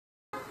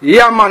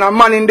Yeah man, a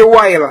man in the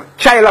wild.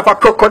 Child of a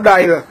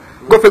crocodile.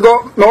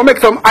 Go. Now make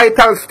some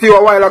ital stew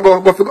a while ago.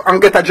 Go and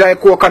get a dry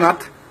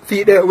coconut. See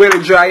it there, well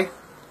dry.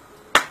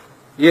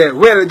 Yeah,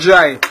 well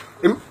dry.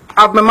 Him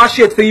have my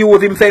machete for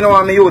use. Him say no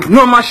want me use.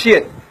 No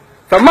machete.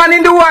 So man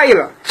in the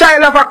wild.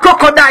 Child of a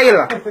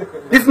crocodile.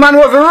 This man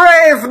was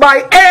raised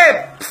by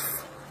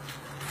apes.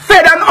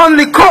 Fed on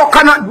only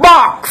coconut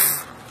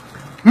barks.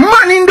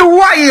 Man in the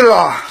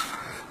wild.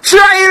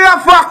 Child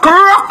of a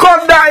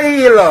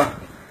crocodile.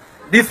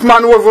 This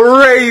man was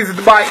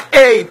raised by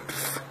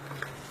apes.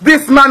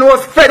 This man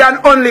was fed on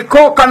only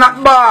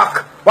coconut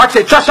bark. Watch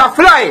it, trash a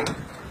fly.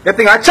 You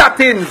think I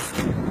chattings?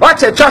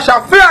 Watch it, trash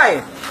a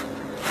fly.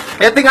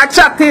 You think I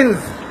chattings?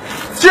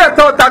 Straight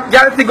out that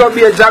girl to go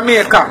be a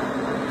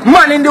Jamaica.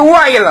 Man in the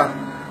wild.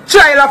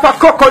 Child of a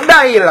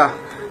crocodile.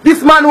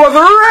 This man was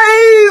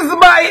raised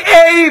by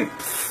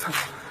apes.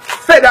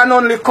 Fed on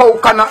only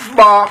coconut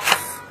bark.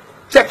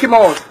 Check him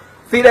out.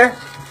 See there?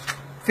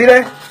 See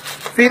there?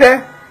 See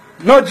there?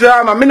 No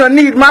drama. Me no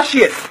need my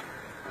shit.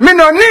 Me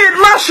no need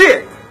my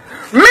shit.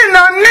 Me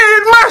no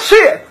need my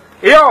shit.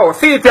 Yo,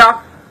 see it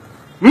ya?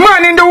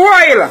 Man in the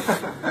wild.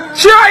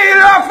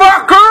 Child of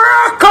a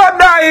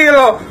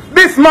crocodile.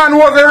 This man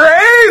was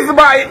raised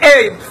by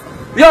apes.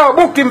 Yo,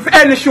 book him for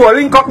any show.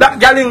 Link up that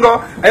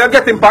galingo and you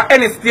get him for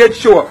any stage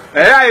show.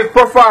 Live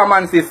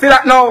performances. See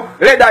that now?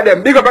 Let that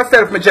them. Big up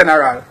yourself, my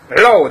general.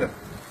 Loud.